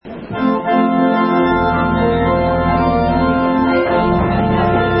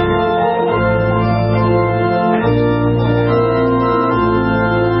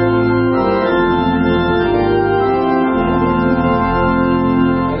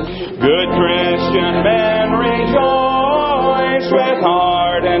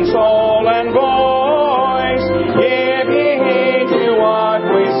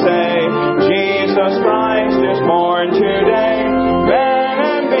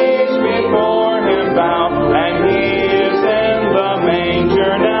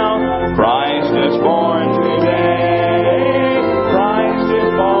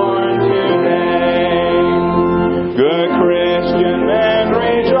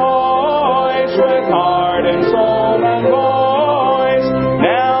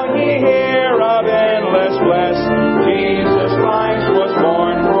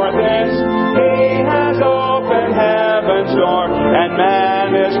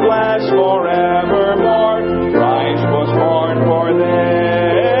blessed forevermore. Christ was born for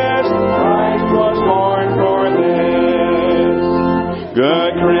this. Christ was born for this.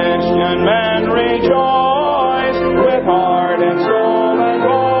 Good Christian men, rejoice with heart and soul and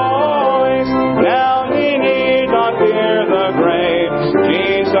voice. Now ye need not fear the grave.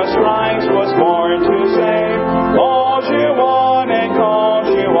 Jesus Christ was born to save. Calls you one and calls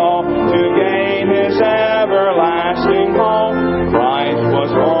you all to gain His everlasting call. Christ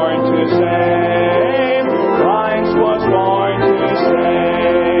was born to save.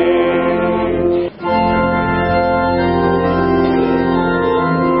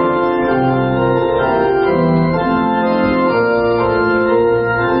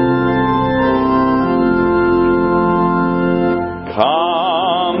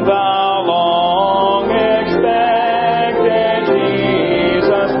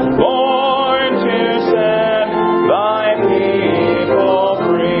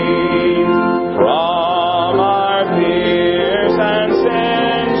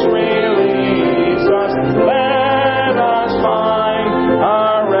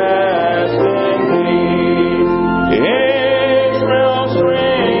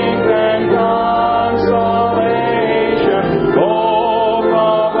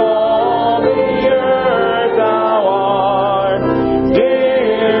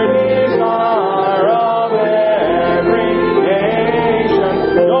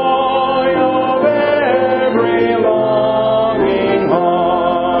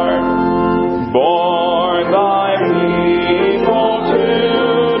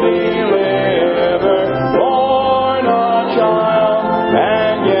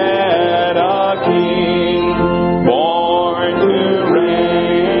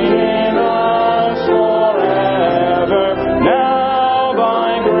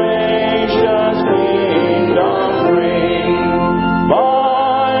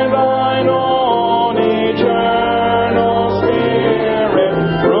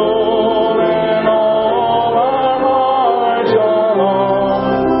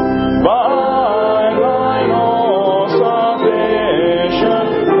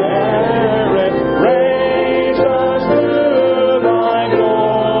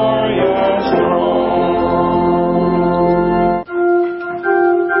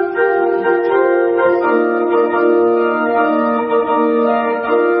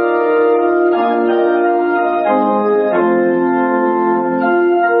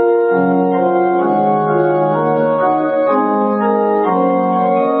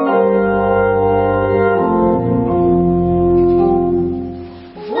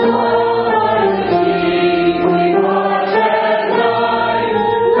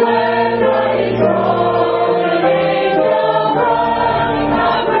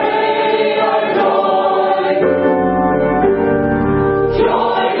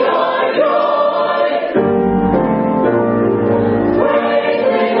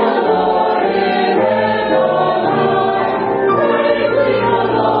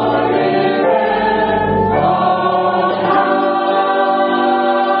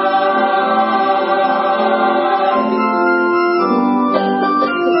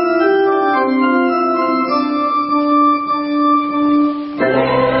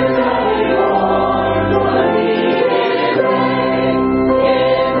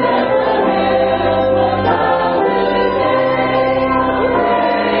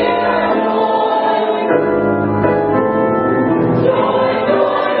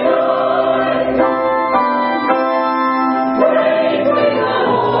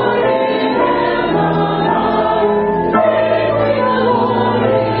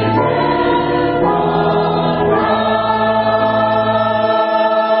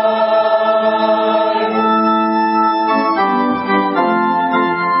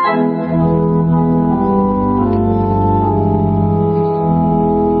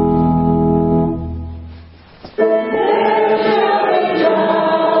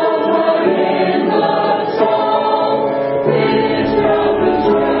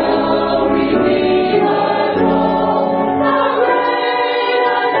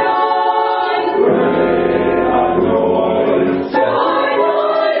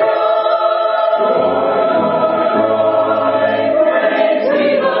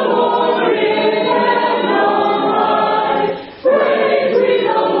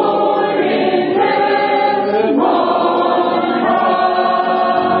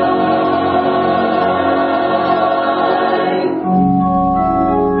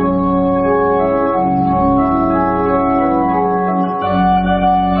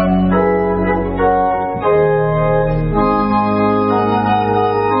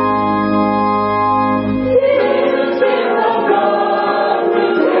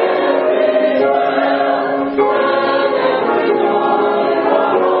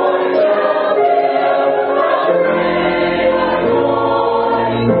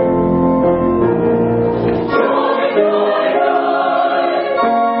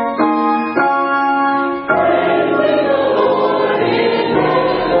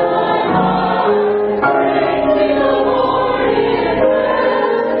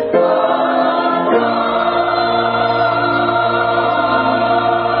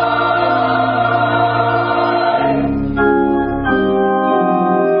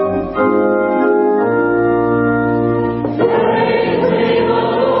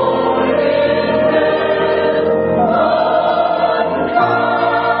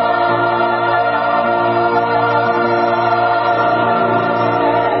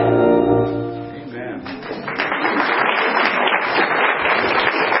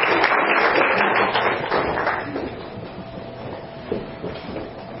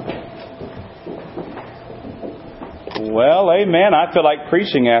 Well, amen. I feel like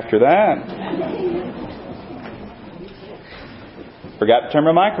preaching after that. Forgot to turn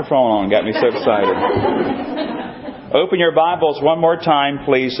my microphone on. Got me so excited. Open your Bibles one more time,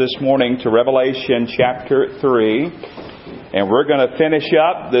 please, this morning to Revelation chapter 3. And we're going to finish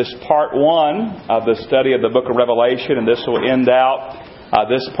up this part 1 of the study of the book of Revelation. And this will end out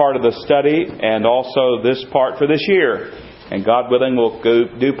this part of the study and also this part for this year. And God willing, we'll go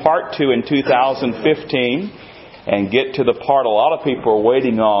do part 2 in 2015 and get to the part a lot of people are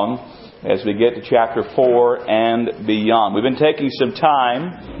waiting on as we get to chapter 4 and beyond. We've been taking some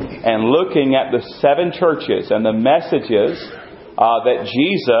time and looking at the 7 churches and the messages that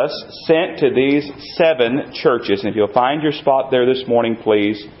Jesus sent to these 7 churches. And if you'll find your spot there this morning,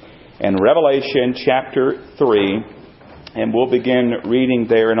 please, in Revelation chapter 3. And we'll begin reading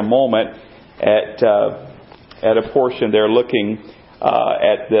there in a moment at a portion there looking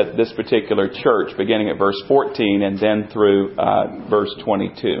at this particular church, beginning at verse 14 and then through verse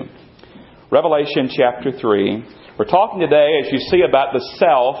 22. Revelation chapter 3. We're talking today, as you see, about the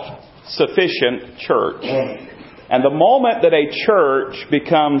self-sufficient church. And the moment that a church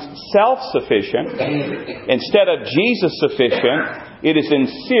becomes self-sufficient instead of Jesus-sufficient, it is in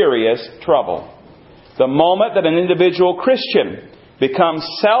serious trouble. The moment that an individual Christian becomes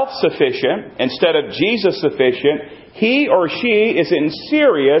self-sufficient instead of Jesus-sufficient, he or she is in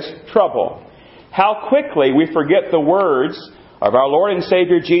serious trouble. How quickly we forget the words of our Lord and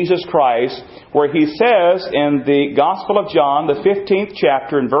Savior Jesus Christ, where He says in the Gospel of John, the 15th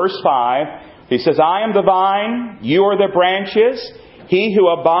chapter, in verse 5, He says, I am the vine, you are the branches. He who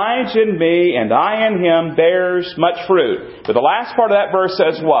abides in me and I in him bears much fruit. But the last part of that verse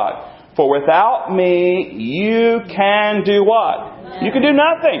says what? For without me, you can do what? You can do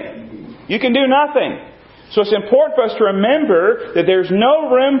nothing. You can do nothing. So it's important for us to remember that there's no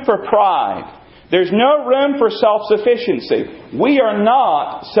room for pride. There's no room for self-sufficiency. We are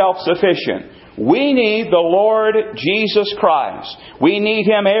not self-sufficient. We need the Lord Jesus Christ. We need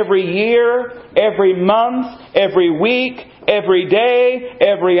Him every year, every month, every week, every day,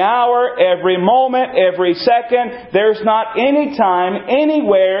 every hour, every moment, every second. There's not any time,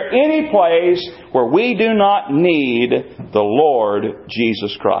 anywhere, any place where we do not need the Lord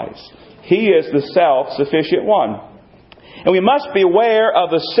Jesus Christ. He is the self-sufficient one. And we must be aware of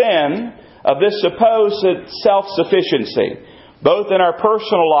the sin of this supposed self-sufficiency, both in our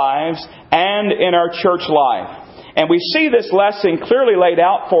personal lives and in our church life. And we see this lesson clearly laid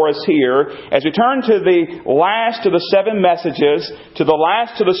out for us here as we turn to the last of the 7 messages, to the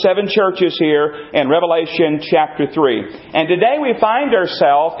last of the 7 churches here in Revelation chapter 3. And today we find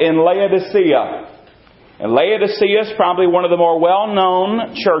ourselves in Laodicea. And Laodicea is probably one of the more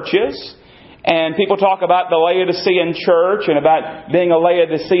well-known churches. And people talk about the Laodicean church and about being a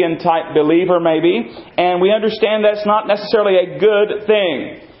Laodicean type believer maybe. And we understand that's not necessarily a good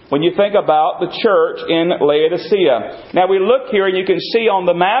thing when you think about the church in Laodicea. Now we look here and you can see on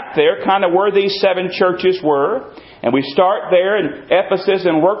the map there kind of where these 7 churches were. And we start there in Ephesus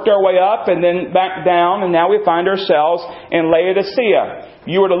and worked our way up and then back down. And now we find ourselves in Laodicea. If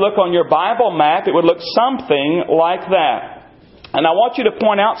you were to look on your Bible map, it would look something like that. And I want you to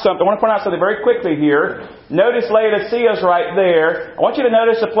point out something. I want to point out something very quickly here. Notice Laodicea is right there. I want you to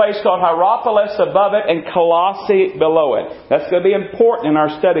notice a place called Hierapolis above it and Colossae below it. That's going to be important in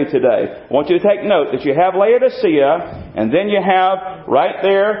our study today. I want you to take note that you have Laodicea, and then you have right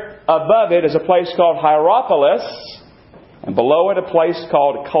there above it is a place called Hierapolis, and below it a place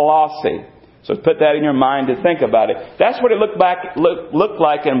called Colossae. So put that in your mind to think about it. That's what it looked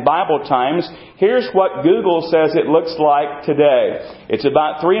like in Bible times. Here's what Google says it looks like today. It's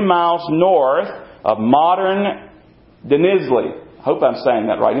about 3 miles north of modern Denizli. I hope I'm saying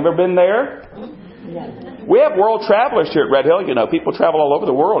that right. Have you ever been there? We have world travelers here at Red Hill. You know, people travel all over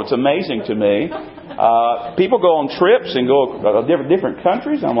the world. It's amazing to me. People go on trips and go to different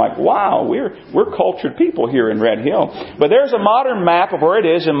countries. I'm like, wow, we're cultured people here in Red Hill. But there's a modern map of where it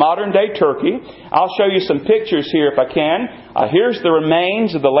is in modern day Turkey. I'll show you some pictures here if I can. Here's the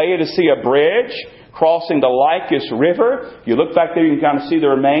remains of the Laodicea Bridge crossing the Lycus River. If you look back there, you can kind of see the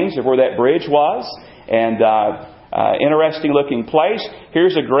remains of where that bridge was. And interesting looking place.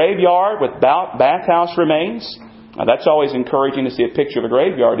 Here's a graveyard with bathhouse remains. That's always encouraging to see a picture of a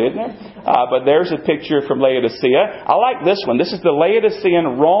graveyard, isn't it? But there's a picture from Laodicea. I like this one. This is the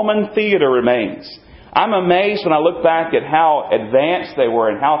Laodicean Roman theater remains. I'm amazed when I look back at how advanced they were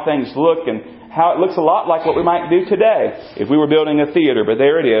and how things look and how it looks a lot like what we might do today if we were building a theater. But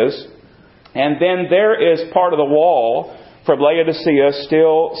there it is. And then there is part of the wall from Laodicea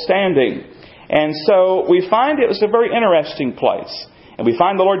still standing. And so we find it was a very interesting place. And we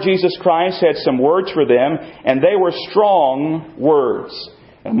find the Lord Jesus Christ had some words for them, and they were strong words.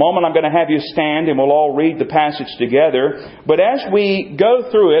 In a moment I'm going to have you stand and we'll all read the passage together. But as we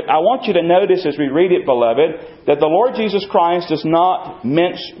go through it, I want you to notice as we read it, beloved, that the Lord Jesus Christ does not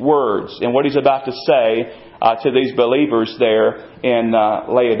mince words in what He's about to say to these believers there in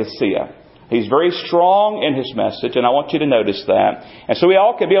Laodicea. He's very strong in His message, and I want you to notice that. And so we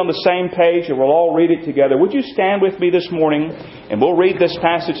all can be on the same page and we'll all read it together. Would you stand with me this morning and we'll read this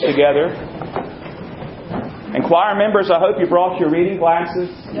passage together? And choir members, I hope you brought your reading glasses.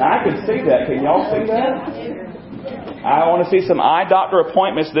 Now, I can see that. Can y'all see that? I want to see some eye doctor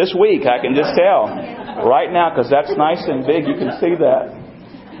appointments this week. I can just tell right now, because that's nice and big. You can see that.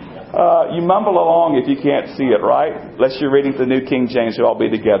 You mumble along if you can't see it, right? Unless you're reading the New King James, we'll all be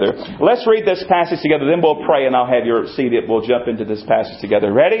together. Let's read this passage together. Then we'll pray, and I'll have your seat. We'll jump into this passage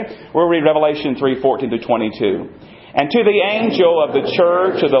together. Ready? We'll read Revelation 3:14-22. And to the angel of the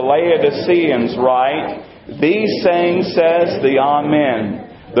church of the Laodiceans write, these things says the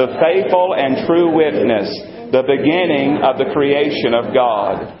Amen, the faithful and true witness, the beginning of the creation of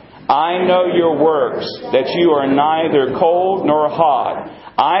God. I know your works, that you are neither cold nor hot.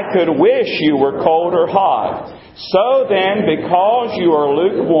 I could wish you were cold or hot. So then, because you are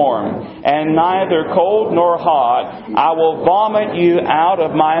lukewarm and neither cold nor hot, I will vomit you out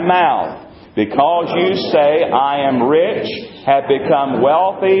of my mouth. Because you say, I am rich, have become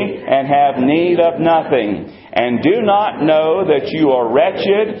wealthy, and have need of nothing, and do not know that you are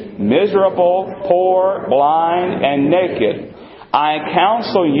wretched, miserable, poor, blind, and naked. I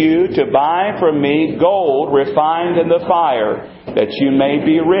counsel you to buy from me gold refined in the fire, that you may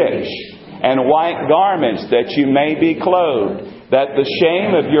be rich, and white garments, that you may be clothed, that the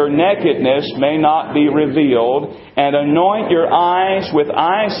shame of your nakedness may not be revealed, and anoint your eyes with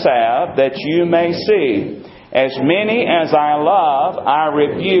eye salve, that you may see. As many as I love, I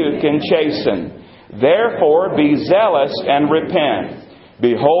rebuke and chasten. Therefore be zealous and repent.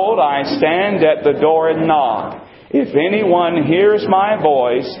 Behold, I stand at the door and knock. If anyone hears my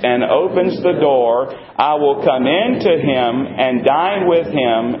voice and opens the door, I will come in to him and dine with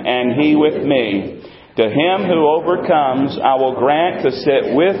him, and he with me. To him who overcomes, I will grant to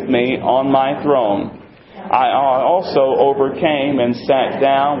sit with me on my throne. I also overcame and sat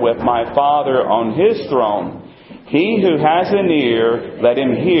down with my Father on His throne. He who has an ear, let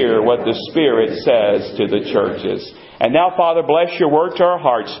him hear what the Spirit says to the churches. And now, Father, bless your word to our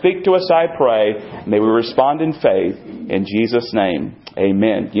hearts. Speak to us, I pray. May we respond in faith. In Jesus' name,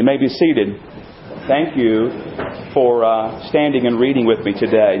 amen. You may be seated. Thank you for standing and reading with me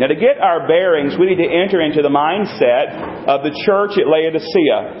today. Now, to get our bearings, we need to enter into the mindset of the church at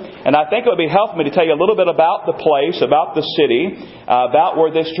Laodicea. And I think it would be helpful for me to tell you a little bit about the place, about the city, about where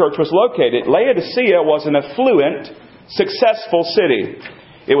this church was located. Laodicea was an affluent, successful city.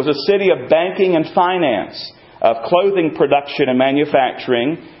 It was a city of banking and finance, of clothing production and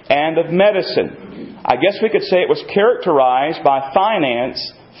manufacturing, and of medicine. I guess we could say it was characterized by finance,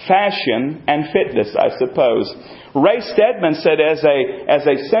 fashion, and fitness, I suppose. Ray Stedman said as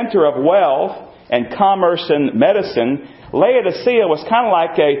a center of wealth and commerce and medicine, Laodicea was kind of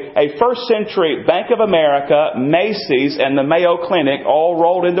like a first century Bank of America, Macy's, and the Mayo Clinic all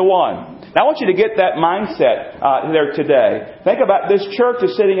rolled into one. Now I want you to get that mindset there today. Think about this church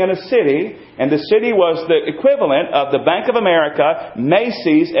is sitting in a city, and the city was the equivalent of the Bank of America,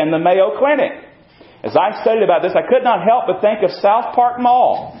 Macy's, and the Mayo Clinic. As I studied about this, I could not help but think of South Park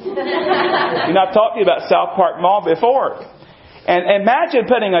Mall. I've talked to you about South Park Mall before. And imagine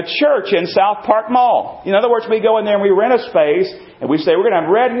putting a church in South Park Mall. In other words, we go in there and we rent a space, and we say, we're going to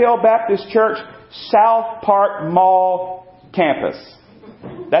have Red Hill Baptist Church, South Park Mall campus.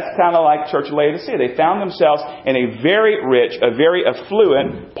 That's kind of like Church of Laodicea. They found themselves in a very rich, a very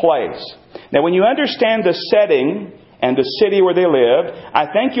affluent place. Now, when you understand the setting and the city where they lived, I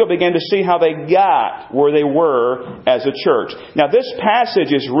think you'll begin to see how they got where they were as a church. Now, this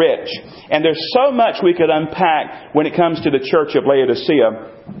passage is rich, and there's so much we could unpack when it comes to the church of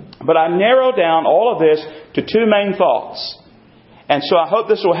Laodicea. But I narrowed down all of this to two main thoughts. And so I hope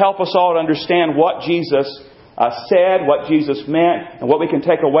this will help us all to understand what Jesus said, what Jesus meant, and what we can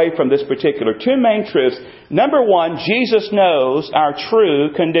take away from this particular. Two main truths. Number one, Jesus knows our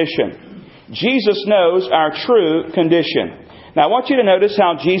true condition. Jesus knows our true condition. Now I want you to notice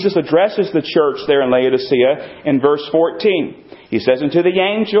how Jesus addresses the church there in Laodicea in verse 14. He says, and to the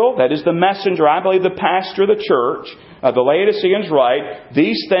angel, that is the messenger, I believe the pastor of the church, the Laodiceans write,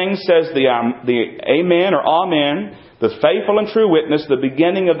 these things says the Amen or Amen, the faithful and true witness, the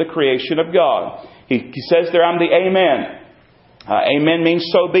beginning of the creation of God. He says there, I'm the Amen. Amen means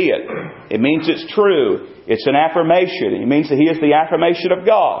so be it. It means it's true. It's an affirmation. It means that He is the affirmation of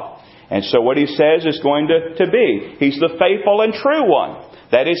God. And so what He says is going to be. He's the faithful and true one.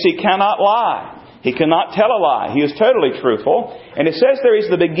 That is, He cannot lie. He cannot tell a lie. He is totally truthful. And it says there He's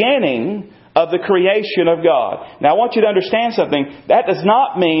the beginning of the creation of God. Now I want you to understand something. That does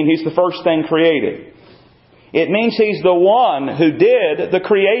not mean He's the first thing created. It means He's the one who did the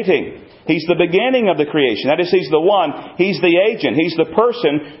creating. He's the beginning of the creation. That is, He's the one. He's the agent. He's the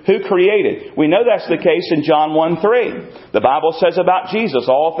person who created. We know that's the case in John 1:3. The Bible says about Jesus,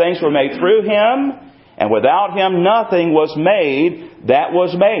 all things were made through Him, and without Him nothing was made that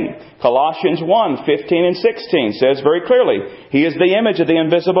was made. Colossians 1:15 and 16 says very clearly, He is the image of the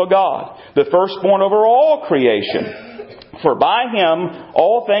invisible God, the firstborn over all creation. For by Him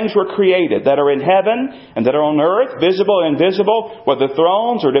all things were created that are in heaven and that are on earth, visible and invisible, whether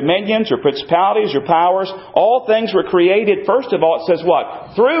thrones or dominions or principalities or powers. All things were created, first of all, it says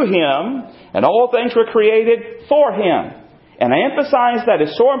what? Through Him, and all things were created for Him. And I emphasize that.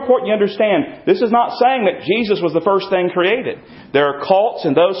 It's so important you understand. This is not saying that Jesus was the first thing created. There are cults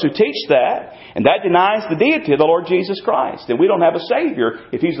and those who teach that, and that denies the deity of the Lord Jesus Christ. And we don't have a Savior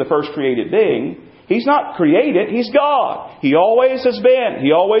if He's the first created being. He's not created. He's God. He always has been.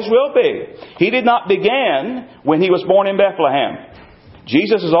 He always will be. He did not begin when He was born in Bethlehem.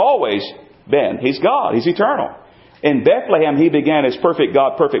 Jesus has always been. He's God. He's eternal. In Bethlehem, He began as perfect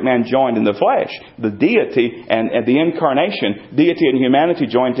God, perfect man joined in the flesh. The deity and the incarnation, deity and humanity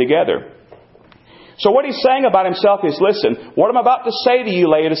joined together. So what He's saying about Himself is, listen, what I'm about to say to you,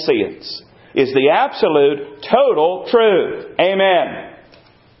 Laodiceans, is the absolute, total truth. Amen.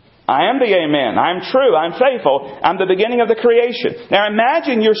 I am the Amen. I'm true. I'm faithful. I'm the beginning of the creation. Now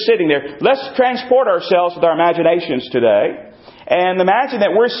imagine you're sitting there. Let's transport ourselves with our imaginations today. And imagine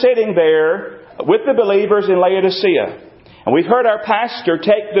that we're sitting there with the believers in Laodicea. And we've heard our pastor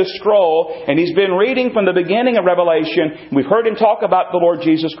take this scroll, and he's been reading from the beginning of Revelation. We've heard him talk about the Lord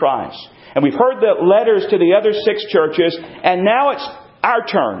Jesus Christ. And we've heard the letters to the other 6 churches. And now it's our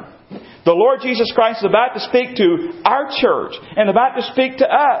turn. The Lord Jesus Christ is about to speak to our church and about to speak to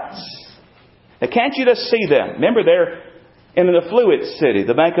us. Now, can't you just see them? Remember, they're in the affluent city,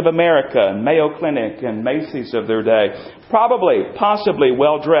 the Bank of America and Mayo Clinic and Macy's of their day. Probably, possibly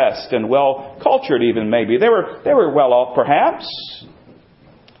well-dressed and well-cultured even maybe. They were well off perhaps.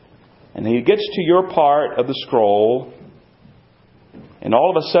 And He gets to your part of the scroll, and all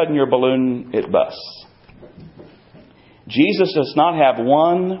of a sudden your balloon, it busts. Jesus does not have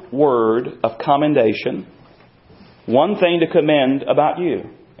one word of commendation, one thing to commend about you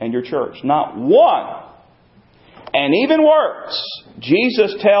and your church. Not one. And even worse,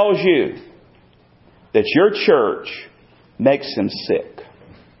 Jesus tells you that your church makes Him sick.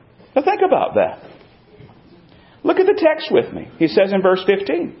 Now think about that. Look at the text with me. He says in verse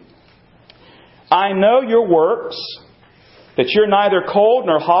 15, I know your works, that you're neither cold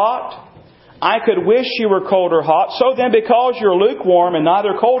nor hot. I could wish you were cold or hot. So then, because you're lukewarm and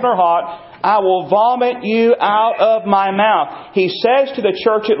neither cold nor hot, I will vomit you out of my mouth. He says to the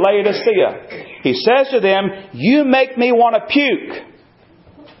church at Laodicea, He says to them, you make me want to puke.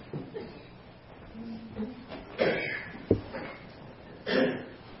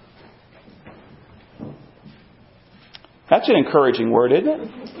 That's an encouraging word, isn't it?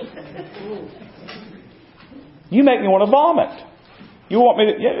 You make me want to vomit. You want me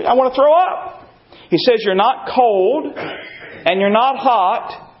to, I want to throw up. He says you're not cold and you're not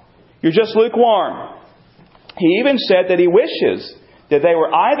hot. You're just lukewarm. He even said that He wishes that they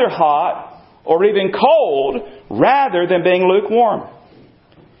were either hot or even cold rather than being lukewarm.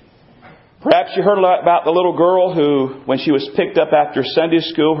 Perhaps you heard a lot about the little girl who, when she was picked up after Sunday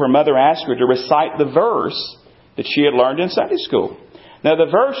school, her mother asked her to recite the verse that she had learned in Sunday school. Now the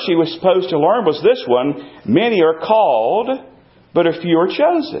verse she was supposed to learn was this one, many are called, but a few are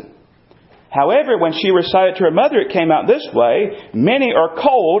chosen. However, when she recited to her mother, it came out this way, many are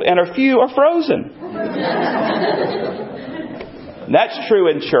cold and a few are frozen. That's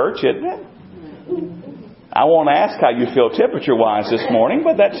true in church, isn't it? I won't ask how you feel temperature-wise this morning,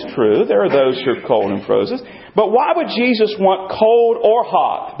 but that's true. There are those who are cold and frozen. But why would Jesus want cold or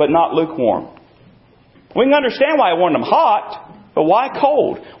hot, but not lukewarm? We can understand why He wanted them hot, but why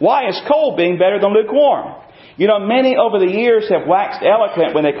cold? Why is cold being better than lukewarm? You know, many over the years have waxed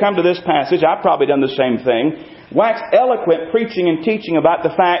eloquent when they come to this passage. I've probably done the same thing. Waxed eloquent preaching and teaching about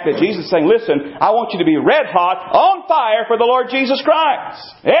the fact that Jesus is saying, listen, I want you to be red hot, on fire for the Lord Jesus Christ.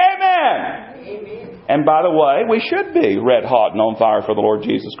 Amen. Amen. And by the way, we should be red hot and on fire for the Lord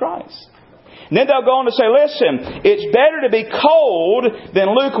Jesus Christ. And then they'll go on to say, listen, it's better to be cold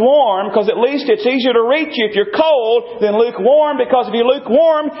than lukewarm because at least it's easier to reach you if you're cold than lukewarm, because if you're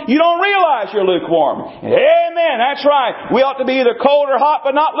lukewarm, you don't realize you're lukewarm. Amen, that's right. We ought to be either cold or hot,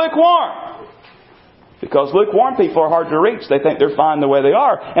 but not lukewarm. Because lukewarm people are hard to reach. They think they're fine the way they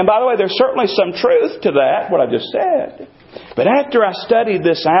are. And by the way, there's certainly some truth to that, what I just said. But after I studied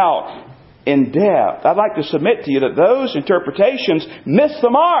this out in depth, I'd like to submit to you that those interpretations miss the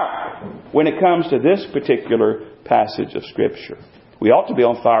mark when it comes to this particular passage of Scripture. We ought to be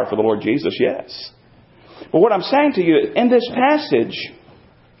on fire for the Lord Jesus, yes. But what I'm saying to you, in this passage,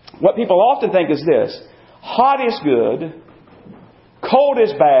 what people often think is this: hot is good, cold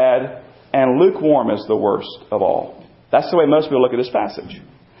is bad, and lukewarm is the worst of all. That's the way most people look at this passage.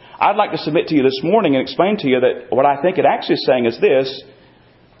 I'd like to submit to you this morning and explain to you that what I think it actually is saying is this: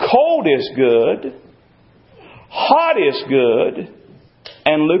 cold is good, hot is good,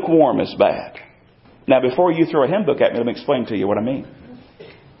 and lukewarm is bad. Now, before you throw a hymn book at me, let me explain to you what I mean.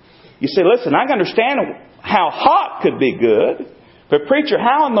 You say, listen, I can understand how hot could be good, but preacher,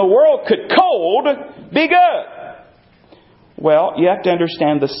 how in the world could cold be good? Well, you have to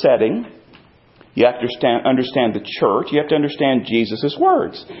understand the setting. You have to understand the church. You have to understand Jesus'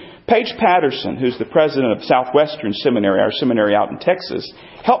 words. Paige Patterson, who's the president of Southwestern Seminary, our seminary out in Texas,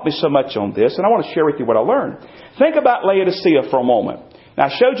 helped me so much on this, and I want to share with you what I learned. Think about Laodicea for a moment. Now,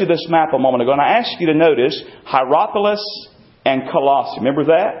 I showed you this map a moment ago, and I asked you to notice Hierapolis and Colossae. Remember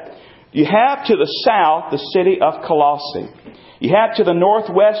that? You have to the south the city of Colossae. You have to the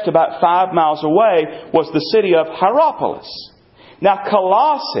northwest, about 5 miles away, was the city of Hierapolis. Now,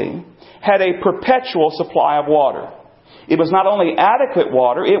 Colossae had a perpetual supply of water. It was not only adequate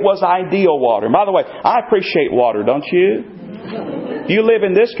water, it was ideal water. And by the way, I appreciate water, don't you? You live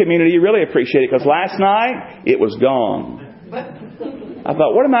in this community, you really appreciate it, because last night, it was gone. I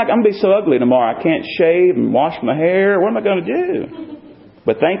thought, I'm going to be so ugly tomorrow. I can't shave and wash my hair. What am I going to do?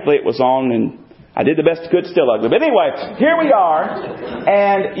 But thankfully it was on, and I did the best I could, still ugly. But anyway, here we are,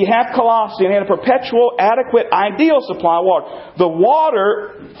 and you have Colossae, and they had a perpetual, adequate, ideal supply of water. The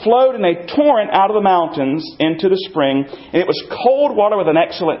water flowed in a torrent out of the mountains into the spring, and it was cold water with an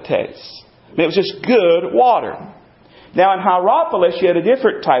excellent taste. It was just good water. Now in Hierapolis, you had a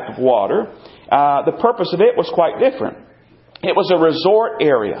different type of water. The purpose of it was quite different. It was a resort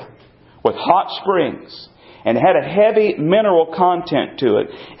area with hot springs. And it had a heavy mineral content to it.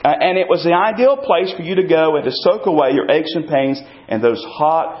 And it was the ideal place for you to go and to soak away your aches and pains in those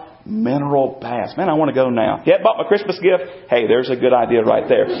hot mineral baths. Man, I want to go now. Yeah, bought my Christmas gift? Hey, there's a good idea right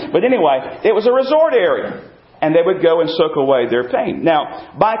there. But anyway, it was a resort area. And they would go and soak away their pain.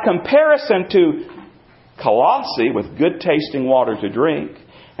 Now, by comparison to Colossae, with good tasting water to drink,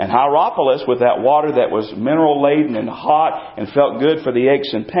 and Hierapolis, with that water that was mineral-laden and hot and felt good for the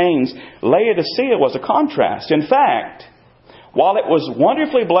aches and pains, Laodicea was a contrast. In fact, while it was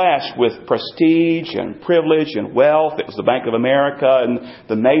wonderfully blessed with prestige and privilege and wealth, it was the Bank of America and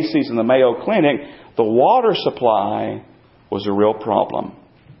the Macy's and the Mayo Clinic, the water supply was a real problem.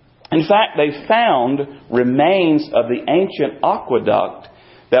 In fact, they found remains of the ancient aqueduct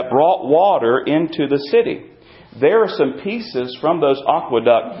that brought water into the city. There are some pieces from those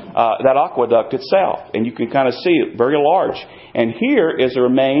that aqueduct itself. And you can kind of see it, very large. And here is a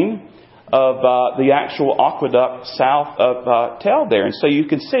remain of the actual aqueduct south of Tel there. And so you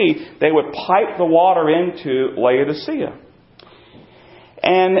can see they would pipe the water into Laodicea.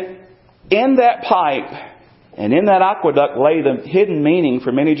 And in that pipe and in that aqueduct lay the hidden meaning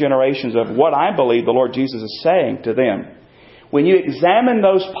for many generations of what I believe the Lord Jesus is saying to them. When you examine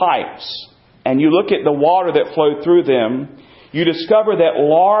those pipes, and you look at the water that flowed through them, you discover that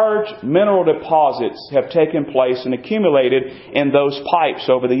large mineral deposits have taken place and accumulated in those pipes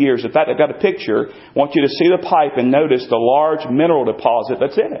over the years. In fact, I've got a picture. I want you to see the pipe and notice the large mineral deposit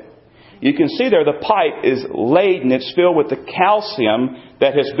that's in it. You can see there the pipe is laden. It's filled with the calcium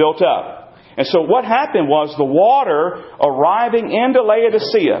that has built up. And so what happened was the water arriving into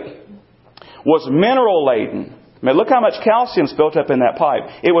Laodicea was mineral laden. I mean, look how much calcium is built up in that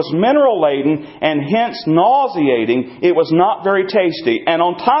pipe. It was mineral-laden and hence nauseating. It was not very tasty. And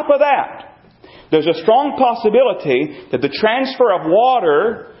on top of that, there's a strong possibility that the transfer of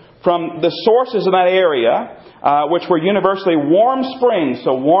water from the sources in that area, which were universally warm springs,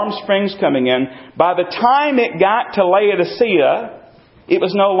 so warm springs coming in, by the time it got to Laodicea, it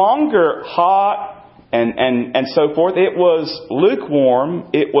was no longer hot and so forth. It was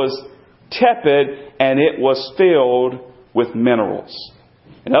lukewarm. It was tepid, and it was filled with minerals.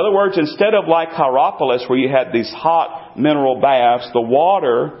 In other words, instead of like Hierapolis, where you had these hot mineral baths, the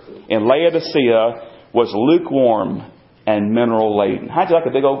water in Laodicea was lukewarm and mineral laden. How'd you like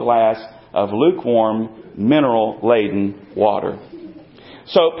a big old glass of lukewarm, mineral-laden water.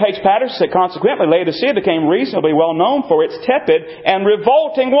 So Paige Patterson said, consequently, Laodicea became reasonably well known for its tepid and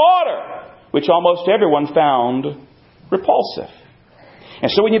revolting water, which almost everyone found repulsive.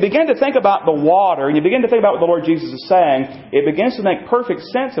 And so when you begin to think about the water, and you begin to think about what the Lord Jesus is saying, it begins to make perfect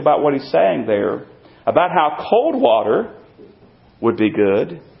sense about what He's saying there, about how cold water would be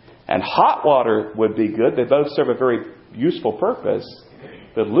good, and hot water would be good. They both serve a very useful purpose.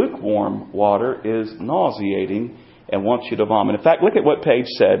 But lukewarm water is nauseating and wants you to vomit. In fact, look at what Paige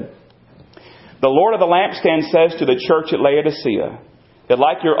said. The Lord of the lampstand says to the church at Laodicea that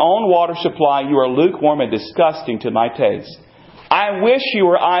like your own water supply, you are lukewarm and disgusting to my taste. I wish you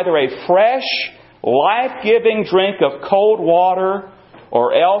were either a fresh, life-giving drink of cold water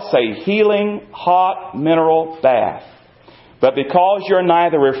or else a healing, hot mineral bath. But because you're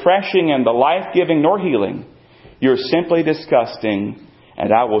neither refreshing and the life-giving nor healing, you're simply disgusting,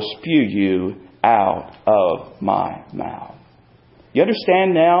 and I will spew you out of my mouth. You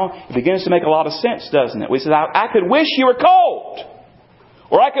understand now? It begins to make a lot of sense, doesn't it? We say, I could wish you were cold.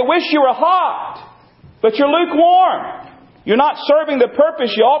 Or I could wish you were hot. But you're lukewarm. You're not serving the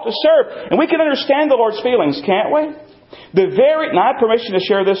purpose you ought to serve. And we can understand the Lord's feelings, can't we? Now I have permission to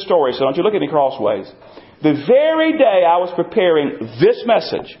share this story, so don't you look at me crossways. The very day I was preparing this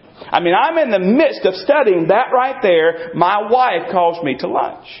message, I'm in the midst of studying that right there, my wife calls me to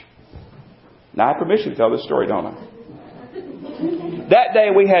lunch. Now I have permission to tell this story, don't I? That day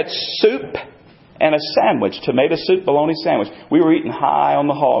we had soup and a sandwich, tomato soup, bologna sandwich. We were eating high on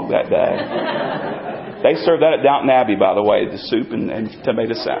the hog that day. They served that at Downton Abbey, by the way, the soup and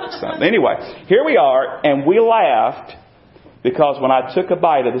tomato sandwich. So anyway, here we are, and we laughed because when I took a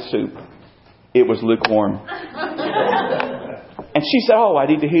bite of the soup, it was lukewarm. And she said, I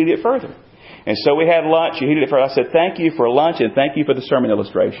need to heat it further. And so we had lunch. She heated it further. I said, thank you for lunch and thank you for the sermon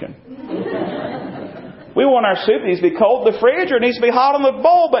illustration. We want our soup. It needs to be cold in the fridge or it needs to be hot on the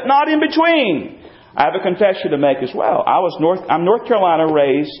bowl, but not in between. I have a confession to make as well. I'm North Carolina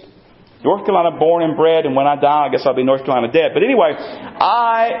raised, North Carolina born and bred, and when I die, I guess I'll be North Carolina dead. But anyway,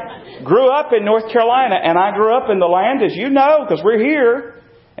 I grew up in North Carolina, and I grew up in the land, as you know, because we're here.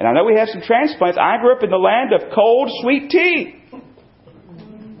 And I know we have some transplants. I grew up in the land of cold, sweet tea.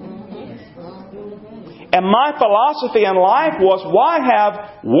 And my philosophy in life was, why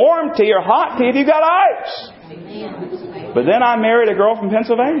have warm tea or hot tea if you've got ice? But then I married a girl from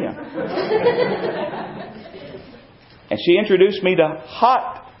Pennsylvania. And she introduced me to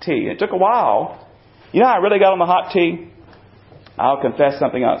hot tea. It took a while. You know how I really got on the hot tea? I'll confess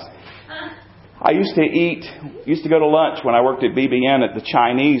something else. I used to go to lunch when I worked at BBN at the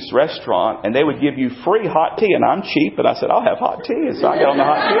Chinese restaurant, and they would give you free hot tea, and I'm cheap, and I said, I'll have hot tea, and so I got on the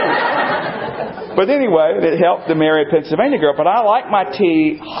hot tea. But anyway, it helped to marry a Pennsylvania girl, but I like my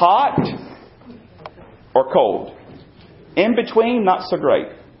tea hot or cold. In between, not so great.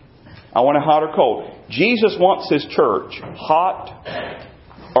 I want it hot or cold. Jesus wants His church hot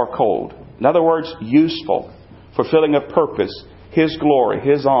or cold. In other words, useful, fulfilling a purpose, His glory,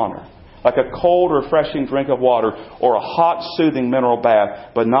 His honor. Like a cold, refreshing drink of water or a hot, soothing mineral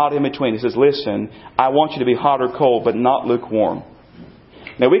bath, but not in between. He says, listen, I want you to be hot or cold, but not lukewarm.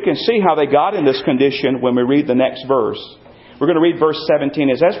 Now we can see how they got in this condition when we read the next verse. We're going to read verse 17.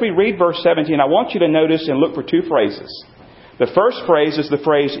 As we read verse 17, I want you to notice and look for two phrases. The first phrase is the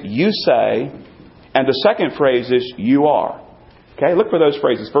phrase, you say, and the second phrase is, you are. Okay, look for those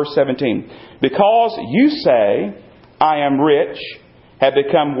phrases. Verse 17. Because you say, I am rich, have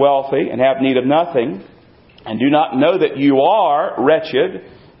become wealthy, and have need of nothing, and do not know that you are wretched,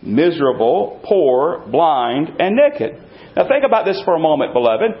 miserable, poor, blind, and naked. Now think about this for a moment,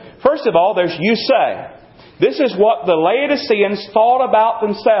 beloved. First of all, there's you say. This is what the Laodiceans thought about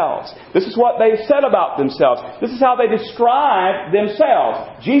themselves. This is what they said about themselves. This is how they describe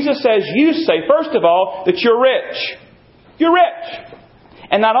themselves. Jesus says, you say, first of all, that you're rich. You're rich.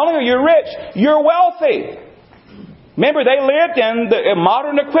 And not only are you rich, you're wealthy. Remember, they lived in the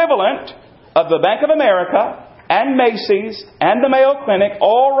modern equivalent of the Bank of America and Macy's and the Mayo Clinic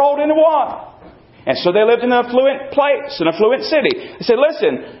all rolled into one. And so they lived in an affluent place, an affluent city. They said,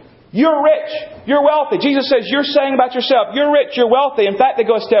 listen, you're rich, you're wealthy. Jesus says, you're saying about yourself, you're rich, you're wealthy. In fact, they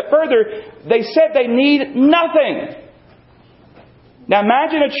go a step further. They said they need nothing. Now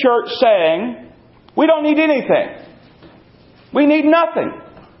imagine a church saying, we don't need anything. We need nothing.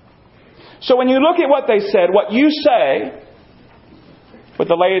 So when you look at what they said, what you say, what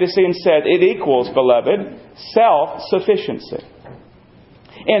the Laodiceans said, it equals, beloved, self-sufficiency.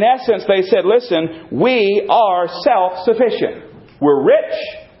 In essence, they said, listen, we are self-sufficient. We're rich.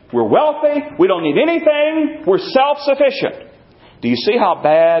 We're wealthy. We don't need anything. We're self-sufficient. Do you see how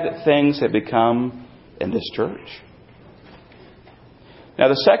bad things have become in this church? Now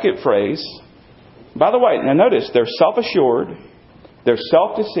the second phrase, by the way, now notice, they're self-assured, they're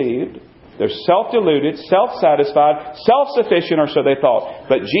self-deceived, they're self-deluded, self-satisfied, self-sufficient, or so they thought.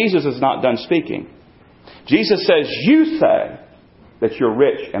 But Jesus is not done speaking. Jesus says, you say that you're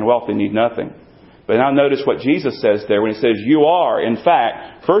rich and wealthy, need nothing. But now notice what Jesus says there when He says, you are, in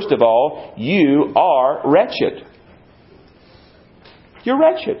fact, first of all, you are wretched. You're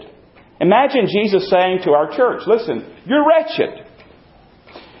wretched. Imagine Jesus saying to our church, listen, you're wretched.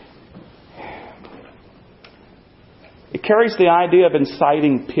 It carries the idea of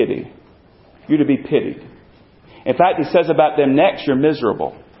inciting pity. You're to be pitied. In fact, He says about them next, you're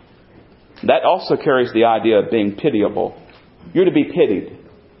miserable. That also carries the idea of being pitiable. You're to be pitied.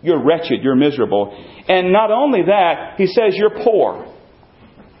 You're wretched. You're miserable. And not only that, He says you're poor.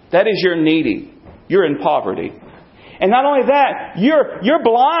 That is, you're needy. You're in poverty. And not only that, you're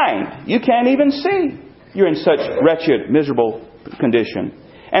blind. You can't even see. You're in such wretched, miserable condition.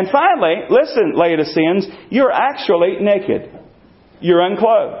 And finally, listen, Laodiceans, you're actually naked. You're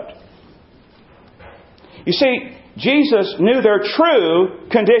unclothed. You see, Jesus knew their true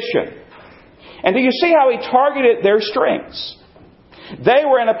condition. And do you see how He targeted their strengths? They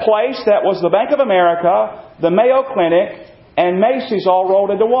were in a place that was the Bank of America, the Mayo Clinic, and Macy's all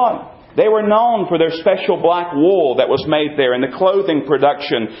rolled into one. They were known for their special black wool that was made there, and the clothing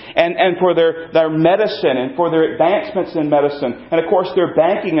production, and for their medicine, and for their advancements in medicine, and of course their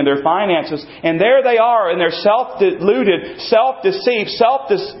banking and their finances. And there they are in their self-deluded, self-deceived,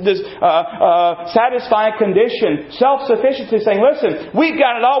 satisfied condition, self-sufficiency, saying, listen, we've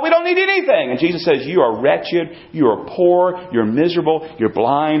got it all, we don't need anything. And Jesus says, you are wretched, you are poor, you're miserable, you're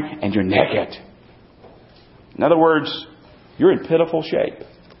blind, and you're naked. In other words, you're in pitiful shape.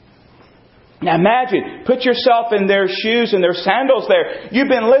 Now imagine, put yourself in their shoes and their sandals there. You've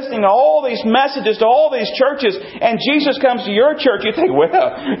been listening to all these messages, to all these churches, and Jesus comes to your church. You think,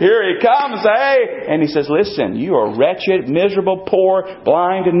 well, here He comes, hey. And He says, listen, you are wretched, miserable, poor,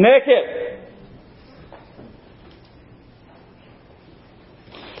 blind, and naked.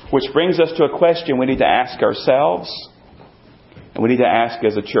 Which brings us to a question we need to ask ourselves, and we need to ask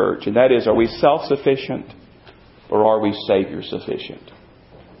as a church. And that is, are we self-sufficient or are we Savior-sufficient?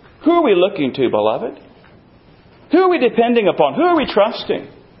 Who are we looking to, beloved? Who are we depending upon? Who are we trusting?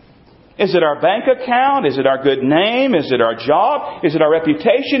 Is it our bank account? Is it our good name? Is it our job? Is it our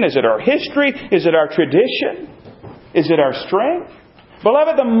reputation? Is it our history? Is it our tradition? Is it our strength?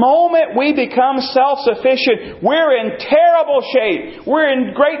 Beloved, the moment we become self-sufficient, we're in terrible shape. We're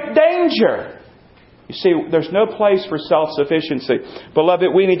in great danger. You see, there's no place for self-sufficiency.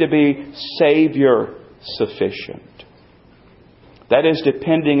 Beloved, we need to be Savior-sufficient. That is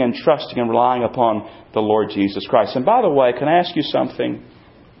depending and trusting and relying upon the Lord Jesus Christ. And by the way, can I ask you something?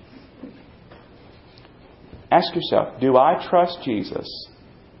 Ask yourself, do I trust Jesus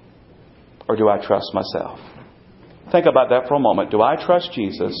or do I trust myself? Think about that for a moment. Do I trust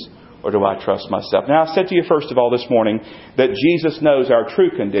Jesus or do I trust myself? Now, I said to you first of all this morning that Jesus knows our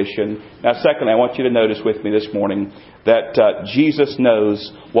true condition. Now, secondly, I want you to notice with me this morning that Jesus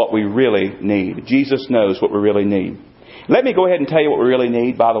knows what we really need. Jesus knows what we really need. Let me go ahead and tell you what we really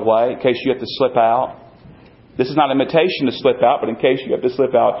need, by the way, in case you have to slip out. This is not an invitation to slip out, but in case you have to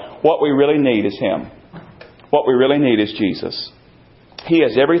slip out, what we really need is Him. What we really need is Jesus. He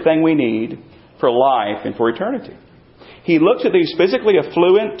has everything we need for life and for eternity. He looks at these physically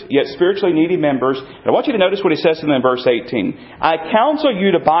affluent yet spiritually needy members. And I want you to notice what He says to them in verse 18. I counsel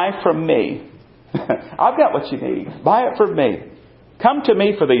you to buy from me. I've got what you need. Buy it from me. Come to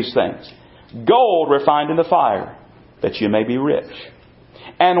me for these things. Gold refined in the fire, that you may be rich.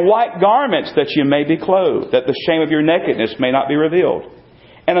 And white garments, that you may be clothed, that the shame of your nakedness may not be revealed.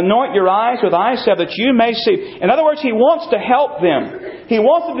 And anoint your eyes with eye salve, that you may see. In other words, He wants to help them. He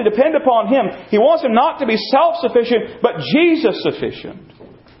wants them to depend upon Him. He wants them not to be self-sufficient, but Jesus-sufficient.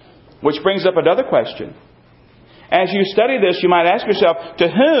 Which brings up another question. As you study this, you might ask yourself, to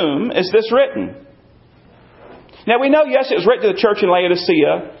whom is this written? Now we know, yes, it was written to the church in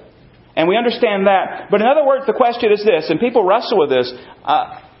Laodicea. And we understand that. But in other words, the question is this, and people wrestle with this.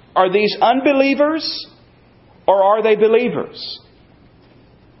 Are these unbelievers or are they believers?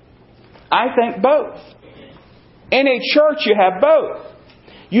 I think both. In a church, you have both.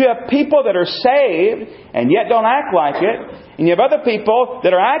 You have people that are saved and yet don't act like it. And you have other people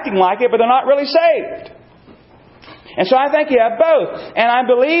that are acting like it, but they're not really saved. And so I think you have both. And I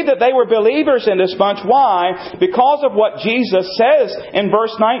believe that they were believers in this bunch. Why? Because of what Jesus says in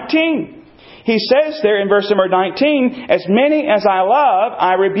verse 19. He says there in verse number 19, as many as I love,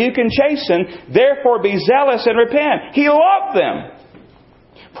 I rebuke and chasten, therefore be zealous and repent. He loved them.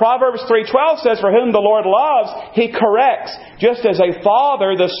 Proverbs 3:12 says, for whom the Lord loves, He corrects, just as a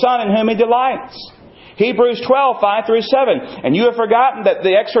father the son in whom He delights. Hebrews 12:5-7. And you have forgotten that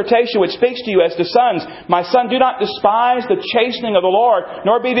the exhortation which speaks to you as to sons, my son, do not despise the chastening of the Lord,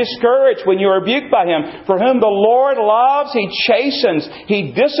 nor be discouraged when you are rebuked by Him. For whom the Lord loves, He chastens,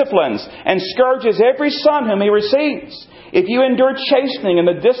 He disciplines, and scourges every son whom He receives. If you endure chastening and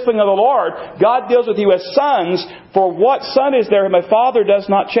the discipline of the Lord, God deals with you as sons. For what son is there whom a father does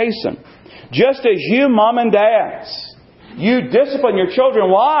not chasten? Just as you, mom and dads, you discipline your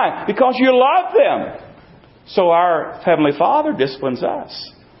children. Why? Because you love them. So our Heavenly Father disciplines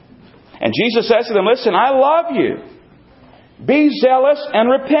us. And Jesus says to them, listen, I love you. Be zealous and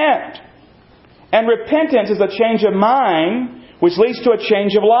repent. And repentance is a change of mind, which leads to a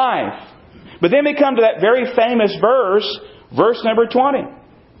change of life. But then we come to that very famous verse number 20.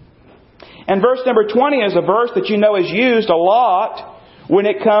 And verse number 20 is a verse that you know is used a lot when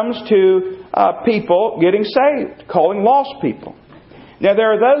it comes to people getting saved, calling lost people. Now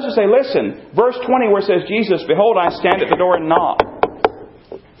there are those who say, listen, verse 20 where it says, Jesus, behold, I stand at the door and knock.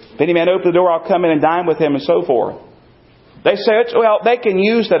 If any man open the door, I'll come in and dine with him, and so forth. They say, well, they can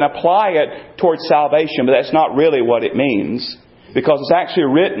use that and apply it towards salvation, but that's not really what it means. Because it's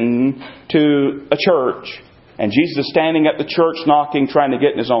actually written to a church. And Jesus is standing at the church knocking, trying to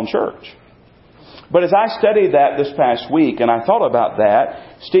get in His own church. But as I studied that this past week, and I thought about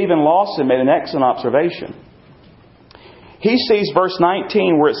that, Stephen Lawson made an excellent observation. He sees verse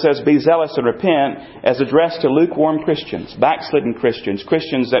 19 where it says, be zealous and repent, as addressed to lukewarm Christians, backslidden Christians,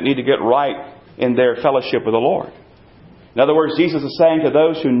 Christians that need to get right in their fellowship with the Lord. In other words, Jesus is saying to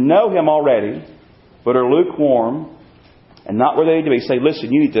those who know Him already, but are lukewarm, and not where they need to be, say,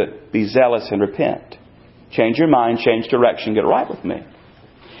 listen, you need to be zealous and repent. Change your mind, change direction, get right with me.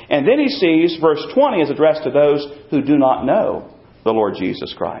 And then he sees verse 20 is addressed to those who do not know the Lord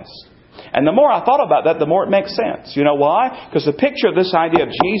Jesus Christ. And the more I thought about that, the more it makes sense. You know why? Because the picture of this idea of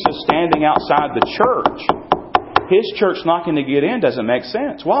Jesus standing outside the church, His church knocking to get in, doesn't make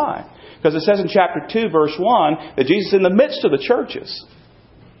sense. Why? Because it says in chapter 2, verse 1, that Jesus is in the midst of the churches.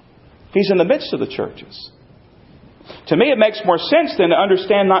 He's in the midst of the churches. To me, it makes more sense than to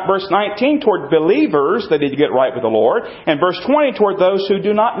understand not verse 19 toward believers that need to get right with the Lord, and verse 20 toward those who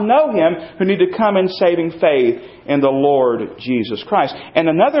do not know Him, who need to come in saving faith in the Lord Jesus Christ. And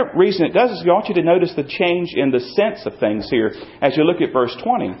another reason it does is I want you to notice the change in the sense of things here as you look at verse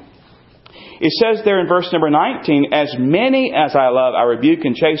 20. It says there in verse number 19, as many as I love, I rebuke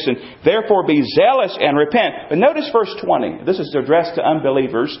and chasten, therefore be zealous and repent. But notice verse 20. This is addressed to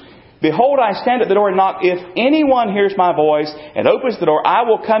unbelievers. Behold, I stand at the door and knock. If anyone hears my voice and opens the door, I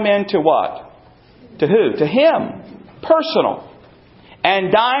will come in to what? To who? To him. Personal.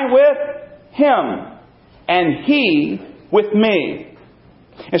 And dine with him. And he with me.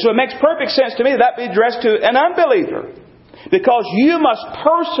 And so it makes perfect sense to me that be addressed to an unbeliever. Because you must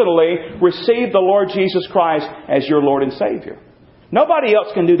personally receive the Lord Jesus Christ as your Lord and Savior. Nobody else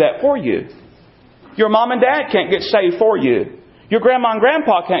can do that for you. Your mom and dad can't get saved for you. Your grandma and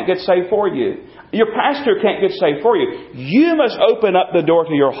grandpa can't get saved for you. Your pastor can't get saved for you. You must open up the door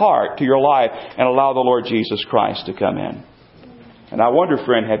to your heart, to your life, and allow the Lord Jesus Christ to come in. And I wonder,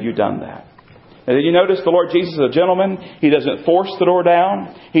 friend, have you done that? Now, did you notice the Lord Jesus is a gentleman? He doesn't force the door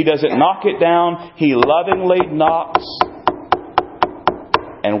down. He doesn't knock it down. He lovingly knocks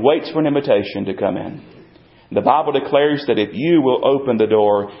and waits for an invitation to come in. The Bible declares that if you will open the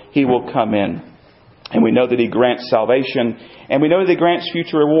door, He will come in. And we know that He grants salvation. And we know that He grants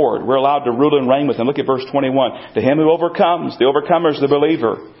future reward. We're allowed to rule and reign with Him. Look at verse 21. To him who overcomes, the overcomer is the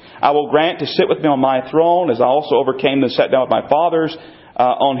believer, I will grant to sit with me on my throne, as I also overcame and sat down with my fathers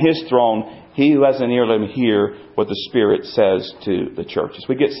on His throne. He who has an ear, let him hear what the Spirit says to the churches.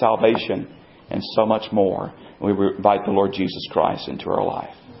 We get salvation and so much more when we invite the Lord Jesus Christ into our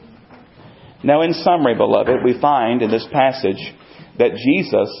life. Now, in summary, beloved, we find in this passage that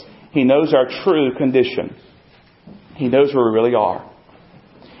Jesus, He knows our true condition. He knows where we really are.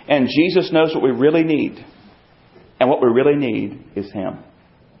 And Jesus knows what we really need. And what we really need is Him.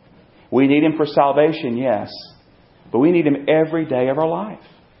 We need Him for salvation, yes. But we need Him every day of our life.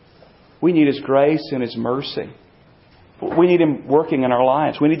 We need His grace and His mercy. We need Him working in our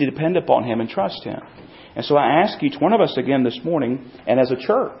lives. We need to depend upon Him and trust Him. And so I ask each one of us again this morning, and as a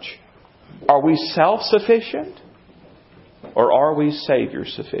church, are we self-sufficient? Or are we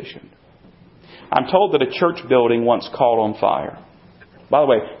Savior-sufficient? I'm told that a church building once caught on fire. By the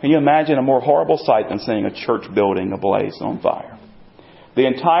way, can you imagine a more horrible sight than seeing a church building ablaze on fire? The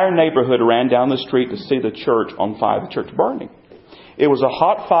entire neighborhood ran down the street to see the church on fire, the church burning. It was a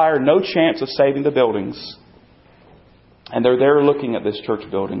hot fire, no chance of saving the buildings. And they're there looking at this church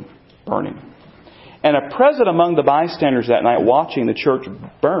building burning. And present among the bystanders that night watching the church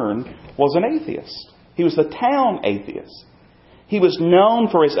burn was an atheist. He was the town atheist. He was known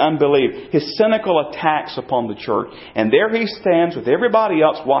for his unbelief, his cynical attacks upon the church. And there he stands with everybody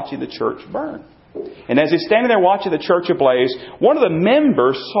else watching the church burn. And as he's standing there watching the church ablaze, one of the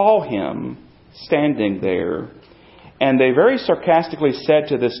members saw him standing there. And they very sarcastically said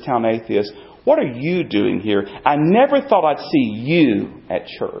to this town atheist, "What are you doing here? I never thought I'd see you at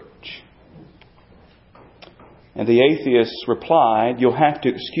church." And the atheist replied, "You'll have to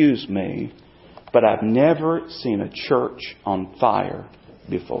excuse me, but I've never seen a church on fire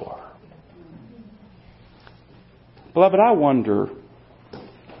before." Beloved, I wonder,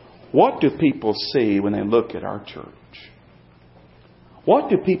 what do people see when they look at our church? What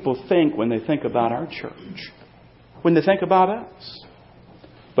do people think when they think about our church? When they think about us?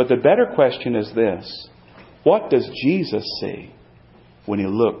 But the better question is this: what does Jesus see when He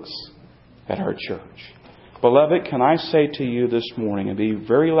looks at our church? Beloved, can I say to you this morning, and be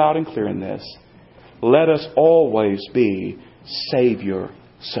very loud and clear in this, let us always be Savior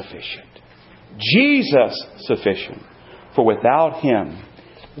sufficient. Jesus sufficient. For without Him,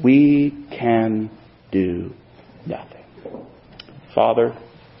 we can do nothing. Father,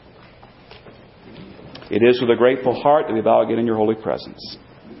 it is with a grateful heart that we bow again in your holy presence.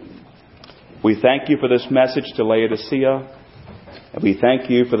 We thank you for this message to Laodicea, and we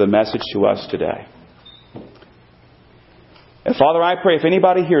thank you for the message to us today. And Father, I pray if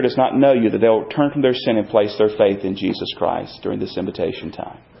anybody here does not know you, that they'll turn from their sin and place their faith in Jesus Christ during this invitation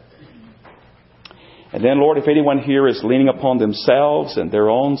time. And then, Lord, if anyone here is leaning upon themselves and their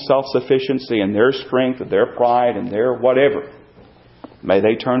own self-sufficiency and their strength and their pride and their whatever, may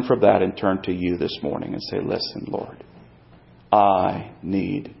they turn from that and turn to you this morning and say, "Listen, Lord, I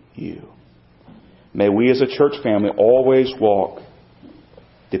need you." May we as a church family always walk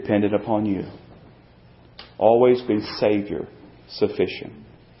dependent upon you. Always be Savior sufficient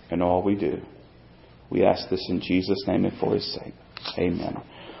in all we do. We ask this in Jesus' name and for His sake. Amen.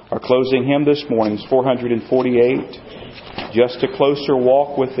 Our closing hymn this morning is 448, "Just a Closer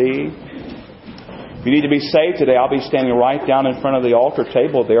Walk with Thee." If you need to be saved today, I'll be standing right down in front of the altar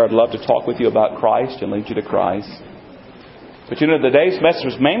table there. I'd love to talk with you about Christ and lead you to Christ. But you know, today's message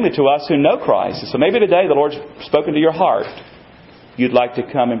was mainly to us who know Christ. So maybe today the Lord's spoken to your heart. You'd like to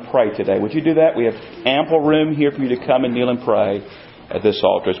come and pray today. Would you do that? We have ample room here for you to come and kneel and pray at this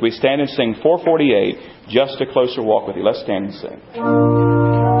altar. As we stand and sing 448, "Just a Closer Walk with Thee." Let's stand and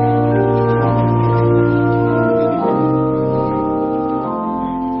sing.